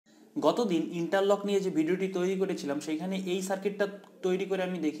গতদিন ইন্টারলক নিয়ে যে ভিডিওটি তৈরি করেছিলাম সেখানে এই সার্কিটটা তৈরি করে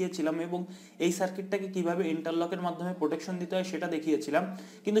আমি দেখিয়েছিলাম এবং এই সার্কিটটাকে কিভাবে ইন্টারলকের মাধ্যমে প্রোটেকশন দিতে হয় সেটা দেখিয়েছিলাম।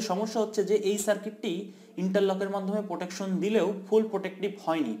 কিন্তু সমস্যা হচ্ছে যে এই সার্কিটটি ইন্টারলকের মাধ্যমে প্রোটেকশন দিলেও ফুল প্রোটেক্টিভ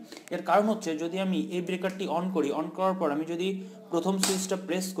হয়নি। এর কারণ হচ্ছে যদি আমি এই ব্রেকারটি অন করি, অন করার পর আমি যদি প্রথম সুইচটা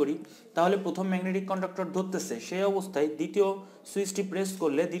প্রেস করি তাহলে প্রথম ম্যাগনেটিক কন্ডাক্টর ধরতেছে, সেই অবস্থায় দ্বিতীয় সুইচটি প্রেস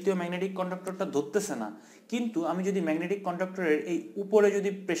করলে দ্বিতীয় ম্যাগনেটিক কন্ডাক্টরটা ধরতেছে না। কিন্তু আমি যদি ম্যাগনেটিক কন্ডাক্টরের এই উপরে যদি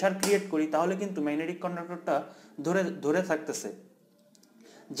প্রেসার ক্রিয়েট করি তাহলে কিন্তু ম্যাগনেটিক কন্ডাক্টরটা ধরে থাকতেছে,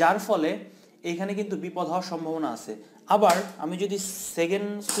 যার ফলে এইখানে কিন্তু বিপদ হওয়ার সম্ভাবনা আছে। আবার আমি যদি সেকেন্ড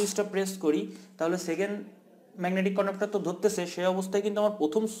সুইচটা প্রেস করি তাহলে সেকেন্ড ম্যাগনেটিক কন্ডাক্টর তো ধরতেছে, সেই অবস্থায় কিন্তু আমার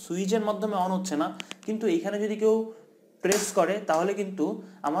প্রথম সুইচের মাধ্যমে অন হচ্ছে না, কিন্তু এইখানে যদি কেউ প্রেস করে তাহলে কিন্তু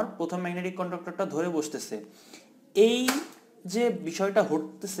আমার প্রথম ম্যাগনেটিক কন্ডাক্টরটা ধরে বসতেছে। এই যে বিষয়টা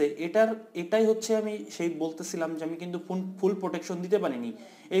ঘটতেছে এটাই হচ্ছে আমি সেই বলতেছিলাম যে আমি কিন্তু ফুল প্রোটেকশন দিতে পারিনি।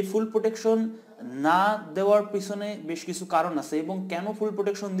 এই ফুল প্রোটেকশন না দেওয়ার পিছনে বেশ কিছু কারণ আছে এবং কেন ফুল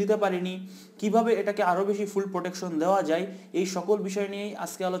প্রোটেকশন দিতে পারিনি, কিভাবে এটাকে আরো বেশি ফুল প্রোটেকশন দেওয়া যায়, এই সকল বিষয় নিয়েই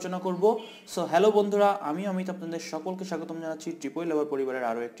আজকে আলোচনা করব। সো হ্যালো বন্ধুরা, আমি অমিত আপনাদের সকলকে স্বাগতম জানাচ্ছি eeelover পরিবারের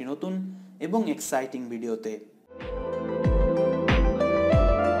আরো একটি নতুন এবং এক্সাইটিং ভিডিওতে।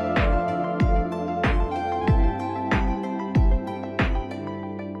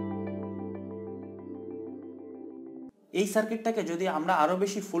 এই সার্কিটটাকে যদি আমরা আরো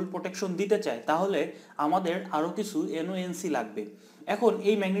বেশি ফুল প্রোটেকশন দিতে চাই তাহলে আমাদের আরো কিছু এনওএনসি লাগবে। এখন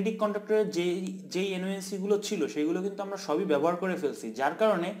এই ম্যাগনেটিক কন্ডাক্টরের যেই এনওএনসি গুলো ছিল সেগুলো কিন্তু আমরা সবই ব্যবহার করে ফেলছি, যার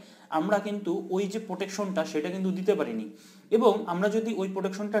কারণে আমরা কিন্তু ওই যে প্রোটেকশনটা সেটা কিন্তু দিতে পারিনি। এবং আমরা যদি ওই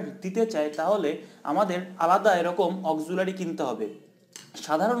প্রোটেকশনটা দিতে চাই তাহলে আমাদের আলাদা এরকম অক্সিলারি কিনতে হবে।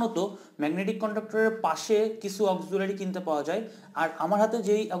 সাধারণত ম্যাগনেটিক কন্ডাক্টরের পাশে কিছু অক্সিলারি কিনতে পাওয়া যায়, আর আমার হাতে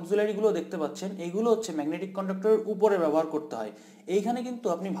যেই অক্সিলারিগুলো দেখতে পাচ্ছেন এইগুলো হচ্ছে ম্যাগনেটিক কন্ডাক্টরের উপরে ব্যবহার করতে হয়। এইখানে কিন্তু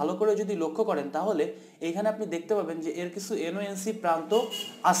আপনি ভালো করে যদি লক্ষ্য করেন তাহলে এইখানে আপনি দেখতে পাবেন যে এর কিছু এনওএনসি প্রান্ত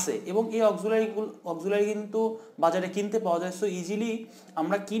আছে এবং এই অক্সিলারি কিন্তু বাজারে কিনতে পাওয়া যায়। সো ইজিলি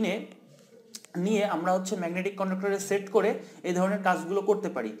আমরা কিনে নিয়ে আমরা হচ্ছে ম্যাগনেটিক কন্ডাক্টরে সেট করে এই ধরনের কাজগুলো করতে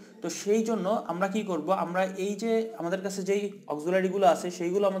পারি। তো সেই জন্য আমরা কি করব, আমরা এই যে আমাদের কাছে যেই অক্সিলারিগুলো আছে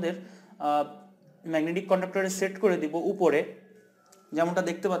সেইগুলো আমাদের ম্যাগনেটিক কন্ডাক্টরে সেট করে দিব উপরে, যেমনটা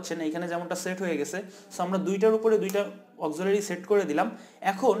দেখতে পাচ্ছেন এইখানে যেমনটা সেট হয়ে গেছে। সো আমরা দুইটার উপরে দুইটা অক্সিলারি সেট করে দিলাম।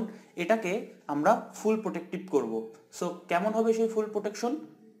 এখন এটাকে আমরা ফুল প্রোটেক্টিভ করব। সো কেমন হবে সেই ফুল প্রোটেকশন,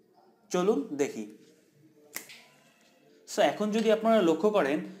 চলুন দেখি। সো এখন যদি আপনারা লক্ষ্য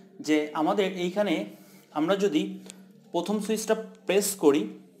করেন যে আমাদের এইখানে আমরা যদি প্রথম সুইচটা প্রেস করি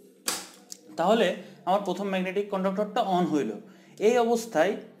তাহলে আমার প্রথম ম্যাগনেটিক কন্ডাক্টরটা অন হইল। এই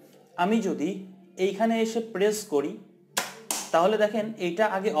অবস্থায় আমি যদি এইখানে এসে প্রেস করি তাহলে দেখেন এইটা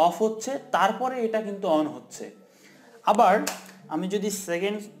আগে অফ হচ্ছে, তারপরে এটা কিন্তু অন হচ্ছে। আবার আমি যদি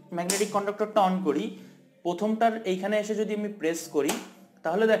সেকেন্ড ম্যাগনেটিক কন্ডাক্টরটা অন করি, প্রথমটার এইখানে এসে যদি আমি প্রেস করি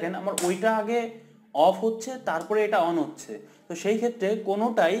তাহলে দেখেন আমার ওইটা আগে অফ হচ্ছে তারপরে এটা অন হচ্ছে। তো সেই ক্ষেত্রে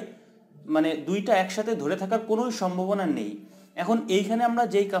কোনোটাই মানে দুইটা একসাথে ধরে থাকার কোনো সম্ভাবনা নেই। এখন এইখানে আমরা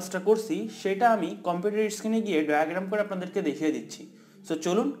যেই কাজটা করছি সেটা আমি কম্পিউটার স্ক্রিনে গিয়ে ডায়াগ্রাম করে আপনাদেরকে দেখিয়ে দিচ্ছি। সো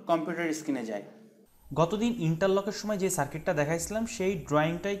চলুন কম্পিউটার স্ক্রিনে যাই। গতদিন ইন্টারলকের সময় যে সার্কিটটা দেখাইছিলাম সেই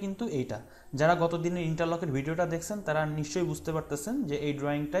ড্রয়িংটাই কিন্তু এইটা। যারা গতদিনের ইন্টারলকের ভিডিওটা দেখছেন তারা নিশ্চয়ই বুঝতে পারতেছেন যে এই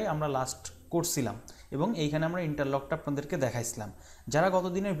ড্রয়িংটাই আমরা লাস্ট করছিলাম এবং এইখানে আমরা ইন্টারলকটা আপনাদেরকে দেখাইছিলাম। যারা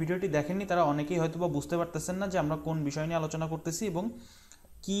গতদিনের ভিডিওটি দেখেননি তারা অনেকেই হয়তো বা বুঝতে পারতেছেন না যে আমরা কোন বিষয় নিয়ে আলোচনা করতেছি এবং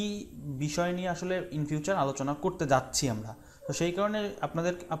কি বিষয় নিয়ে আসলে ইন ফিউচার আলোচনা করতে যাচ্ছি আমরা। তো সেই কারণে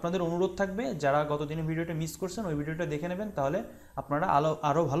আপনাদের অনুরোধ থাকবে যারা গতদিনের ভিডিওটা মিস করছেন ওই ভিডিওটা দেখে নেবেন, তাহলে আপনারা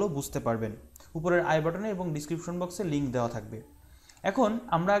আরও ভালো বুঝতে পারবেন। উপরের আই বাটনে এবং ডিসক্রিপশন বক্সে লিঙ্ক দেওয়া থাকবে। এখন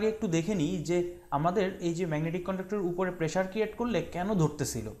আমরা আগে একটু দেখে নিই যে আমাদের এই যে ম্যাগনেটিক কন্ডাক্টরের উপরে প্রেসার ক্রিয়েট করলে কেন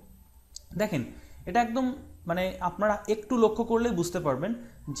ধরতেছিল। দেখেন এটা একদম মানে আপনারা একটু লক্ষ্য করলেই বুঝতে পারবেন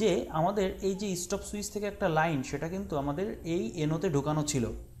যে আমাদের এই যে স্টপ সুইচ থেকে একটা লাইন সেটা কিন্তু আমাদের এই এনোতে ঢোকানো ছিল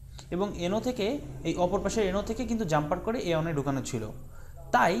এবং এনো থেকে এই অপর পাশের এনো থেকে কিন্তু জাম্পার করে এ অনে ঢোকানো ছিল।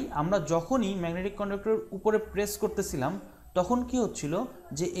 তাই আমরা যখনই ম্যাগনেটিক কন্ডাক্টরের উপরে প্রেস করতেছিলাম তখন কি হচ্ছিল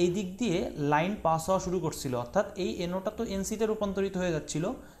যে এই দিক দিয়ে লাইন পাস হওয়া শুরু করছিল, অর্থাৎ এই এনোটা তো এনসিতে রূপান্তরিত হয়ে যাচ্ছিল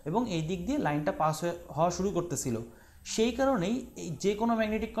এবং এই দিক দিয়ে লাইনটা পাস হওয়া শুরু করতেছিল। সেই কারণেই যে কোনো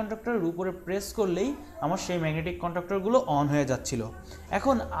ম্যাগনেটিক কন্ডাক্টরের উপরে প্রেস করলেই আমার সেই ম্যাগনেটিক কন্ডাক্টরগুলো অন হয়ে যাচ্ছিল।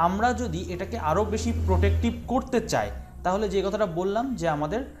 এখন আমরা যদি এটাকে আরও বেশি প্রোটেক্টিভ করতে চাই তাহলে যে কথাটা বললাম যে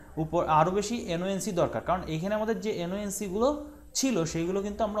আমাদের উপর আরও বেশি এনওএনসি দরকার, কারণ এইখানে আমাদের যে এনওএনসিগুলো ছিল সেইগুলো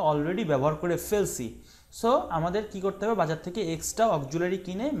কিন্তু আমরা অলরেডি ব্যবহার করে ফেলছি। সো আমাদের কি করতে হবে, বাজার থেকে এক্সট্রা অক্সিলারি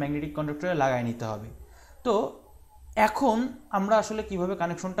কিনে ম্যাগনেটিক কন্ডাক্টরে লাগাই নিতে হবে। তো এখন আমরা আসলে কিভাবে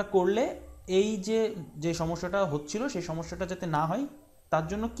কানেকশনটা করলে এই যে সমস্যাটা হচ্ছিল সেই সমস্যাটা যাতে না হয় তার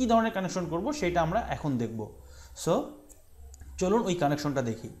জন্য কি ধরনের কানেকশন করব সেটা আমরা এখন দেখব। সো চলুন ওই কানেকশনটা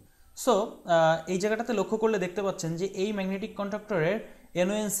দেখি। সো এই জায়গাটাতে লক্ষ্য করলে দেখতে পাচ্ছেন যে এই ম্যাগনেটিক কন্ডাক্টরের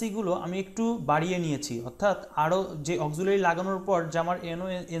এনওএনসিগুলো আমি একটু বাড়িয়ে নিয়েছি, অর্থাৎ আরও যে অক্সিলারি লাগানোর পর যে আমার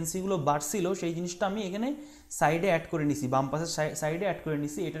এনওএনসিগুলো বাড়ছিল সেই জিনিসটা আমি এখানে সাইডে অ্যাড করে নিছি, বাম পাশের সাইডে অ্যাড করে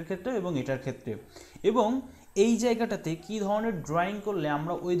নিছি এটার ক্ষেত্রে এবং এটার ক্ষেত্রে। এবং এই জায়গাটাতে কি ধরনের ড্রয়িং করলে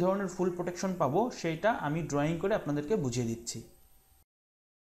আমরা ওই ধরনের ফুল প্রোটেকশন পাবো সেটা আমি ড্রয়িং করে আপনাদেরকে বুঝিয়ে দিচ্ছি।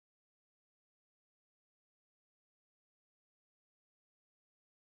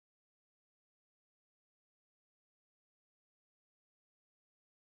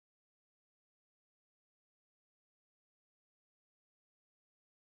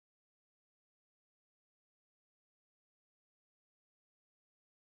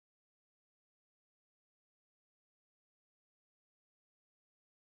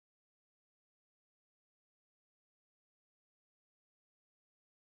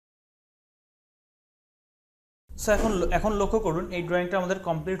 সো এখন লক্ষ্য করুন এই ড্রয়িংটা আমাদের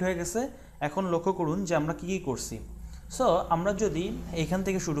কমপ্লিট হয়ে গেছে। এখন লক্ষ্য করুন যে আমরা কী কী করছি। সো আমরা যদি এইখান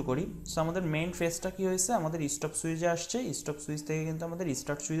থেকে শুরু করি, সো আমাদের মেইন ফেজটা কী হয়েছে, আমাদের স্টপ সুইচে আসছে, স্টপ সুইচ থেকে কিন্তু আমাদের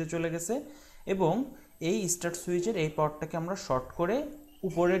স্টার্ট সুইচে চলে গেছে এবং এই স্টার্ট সুইচের এই পাওয়ারটাকে আমরা শর্ট করে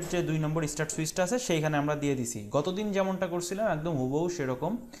উপরের যে 2 নম্বর স্টার্ট সুইচটা আছে সেইখানে আমরা দিয়ে দিছি, গতদিন যেমনটা করছিলাম একদম হুবহু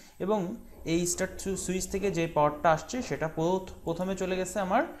সেরকম। এবং এই স্টার্ট সুইচ থেকে যে পাওয়ারটা আসছে সেটা প্রথমে চলে গেছে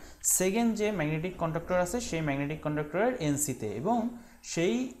আমার সেকেন্ড যে ম্যাগনেটিক কন্ডাক্টর আছে সেই ম্যাগনেটিক কন্ডাক্টরের এনসিতে, এবং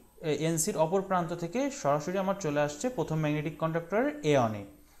সেই এনসির অপর প্রান্ত থেকে সরাসরি আমার চলে আসছে প্রথম ম্যাগনেটিক কন্ডাক্টরের এ অনে,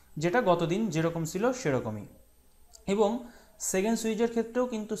 যেটা গতদিন যেরকম ছিল সেরকমই। এবং সেকেন্ড সুইচের ক্ষেত্রেও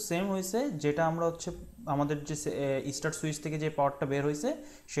কিন্তু সেম হয়েছে, যেটা আমরা হচ্ছে আমাদের যে স্টার্ট সুইচ থেকে যে পাওয়ারটা বের হয়েছে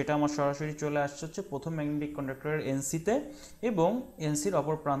সেটা আমার সরাসরি চলে আসছে হচ্ছে প্রথম ম্যাগনেটিক কন্ডাক্টরের এনসিতে এবং এনসির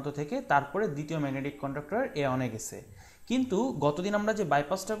অপর প্রান্ত থেকে তারপরে দ্বিতীয় ম্যাগনেটিক কন্ডাক্টরের এ অনে গেছে। কিন্তু গতদিন আমরা যে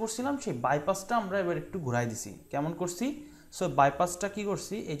বাইপাসটা করছিলাম সেই বাইপাসটা আমরা এবার একটু ঘুরাই দিছি। কেমন করছি? সো বাইপাসটা কি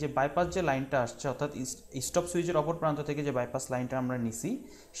করছি, এই যে বাইপাস যে লাইনটা আসছে অর্থাৎ স্টপ সুইচের অপর প্রান্ত থেকে যে বাইপাস লাইনটা আমরা নিছি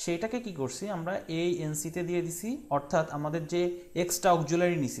সেইটাকে কি করছি আমরা এই এনসিতে দিয়ে দিছি, অর্থাৎ আমাদের যে এক্সট্রা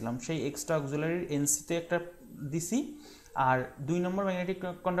অক্সিলারি নিছিলাম সেই এক্সট্রা অক্সিলারির এনসিতে একটা দিছি, আর 2 নম্বর ম্যাগনেটিক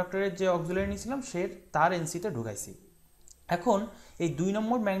কন্ডাক্টরের যে অক্সিলারি নিছিলাম সে তার এনসিতে ঢুকাইছি। এখন এই 2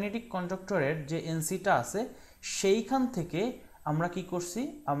 নম্বর ম্যাগনেটিক কন্ডাক্টরের যে এনসিটা আছে সেইখান থেকে আমরা কি করছি,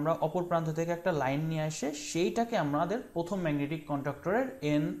 আমরা অপর প্রান্ত থেকে একটা লাইন নিয়ে এসে সেইটাকে আমাদের প্রথম ম্যাগনেটিক কন্ডাক্টরের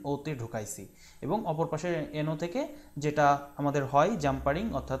এনওতে ঢুকাইছি এবং অপর পাশে এনও থেকে যেটা আমাদের হয় জাম্পারিং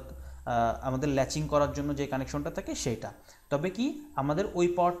অর্থাৎ আমাদের ল্যাচিং করার জন্য যে কানেকশনটা থাকে সেইটা। তবে কি আমাদের ওই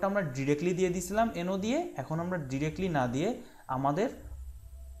পাওয়ারটা আমরা ডিরেক্টলি দিয়ে দিয়েছিলাম এনও দিয়ে, এখন আমরা ডিরেক্টলি না দিয়ে আমাদের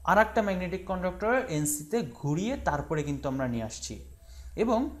আর একটা ম্যাগনেটিক কন্ডাক্টরের এনসিতে ঘুরিয়ে তারপরে কিন্তু আমরা নিয়ে আসছি।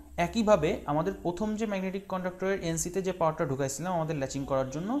 এবং একইভাবে আমাদের প্রথম যে ম্যাগনেটিক কন্ডাক্টরের এনসিতে যে পাওয়ারটা ঢুকাইছিলাম আমাদের ল্যাচিং করার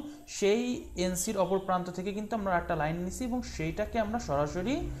জন্য সেই এনসির অপর প্রান্ত থেকে কিন্তু আমরা একটা লাইন নিছি এবং সেইটাকে আমরা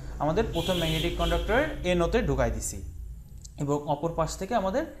সরাসরি আমাদের প্রথম ম্যাগনেটিক কন্ডাক্টরের এনওতে ঢুকাই দিছি এবং অপর পাশ থেকে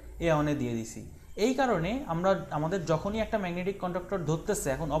আমাদের এ অনে দিয়ে দিছি। এই কারণে আমরা আমাদের যখনই একটা ম্যাগনেটিক কন্ডাক্টর ধরতেছে,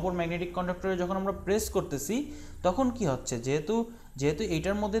 এখন অপর ম্যাগনেটিক কন্ডাক্টরে যখন আমরা প্রেস করতেছি তখন কি হচ্ছে, যেহেতু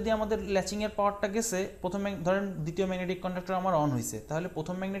এইটার মধ্যে দিয়ে আমাদের ল্যাচিংয়ের পাওয়ারটা গেছে, প্রথম ধরেন দ্বিতীয় ম্যাগনেটিক কন্ডাক্টর আমার অন হয়েছে, তাহলে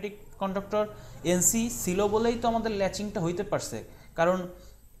প্রথম ম্যাগনেটিক কন্ডাক্টর এনসি ছিল বলেই তো আমাদের ল্যাচিংটা হইতে পারছে। কারণ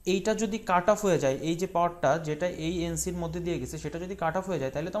এইটা যদি কাট অফ হয়ে যায়, এই যে পাওয়ারটা যেটা এই এনসির মধ্যে দিয়ে গেছে সেটা যদি কাট অফ হয়ে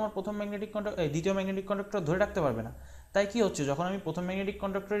যায় তাহলে তো আমার প্রথম ম্যাগনেটিক দ্বিতীয় ম্যাগনেটিক কন্ডাক্টর ধরে রাখতে পারবে না। তাই কি হচ্ছে, যখন আমি প্রথম ম্যাগনেটিক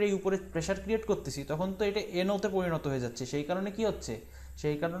কন্ডাক্টরের এই উপরে প্রেশার ক্রিয়েট করতেছি তখন তো এটা এনওতে পরিণত হয়ে যাচ্ছে, সেই কারণে কি হচ্ছে,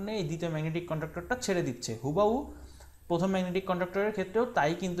 সেই কারণে এই দ্বিতীয় ম্যাগনেটিক কন্ডাক্টরটা ছেড়ে দিচ্ছে। হুবাহু প্রথম ম্যাগনেটিক কন্ডাক্টরের ক্ষেত্রেও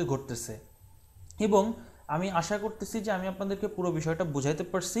তাই কিন্তু ঘটতেছে। এবং আমি আশা করতেছি যে আমি আপনাদেরকে পুরো বিষয়টা বুঝাইতে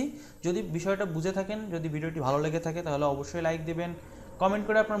পারছি। যদি বিষয়টা বুঝে থাকেন, যদি ভিডিওটি ভালো লেগে থাকে তাহলে অবশ্যই লাইক দেবেন, কমেন্ট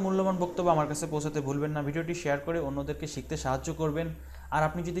করে আপনার মূল্যবান বক্তব্য আমার কাছে পৌঁছাতে ভুলবেন না, ভিডিওটি শেয়ার করে অন্যদেরকে শিখতে সাহায্য করবেন। আর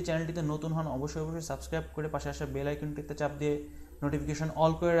আপনি যদি চ্যানেলটিতে নতুন হন অবশ্যই সাবস্ক্রাইব করে পাশে আসা বেল আইকনটিতে চাপ দিয়ে নোটিফিকেশন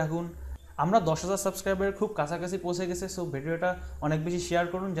অল করে রাখুন। আমরা 10,000 সাবস্ক্রাইবারের খুব কাছাকাছি পৌঁছে গেছে, সো ভিডিওটা অনেক বেশি শেয়ার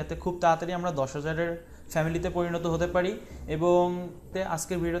করুন যাতে খুব তাড়াতাড়ি আমরা 10,000-এর ফ্যামিলিতে পরিণত হতে পারি। এবং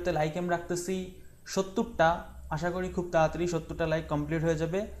আজকের ভিডিওতে লাইক আমি রাখতেছি 70টা, আশা করি খুব তাড়াতাড়ি 70টা লাইক কমপ্লিট হয়ে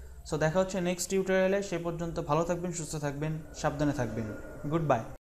যাবে। সো দেখা হচ্ছে নেক্সট টিউটোরিয়ালে, সে পর্যন্ত ভালো থাকবেন, সুস্থ থাকবেন, সাবধানে থাকবেন। Good bye.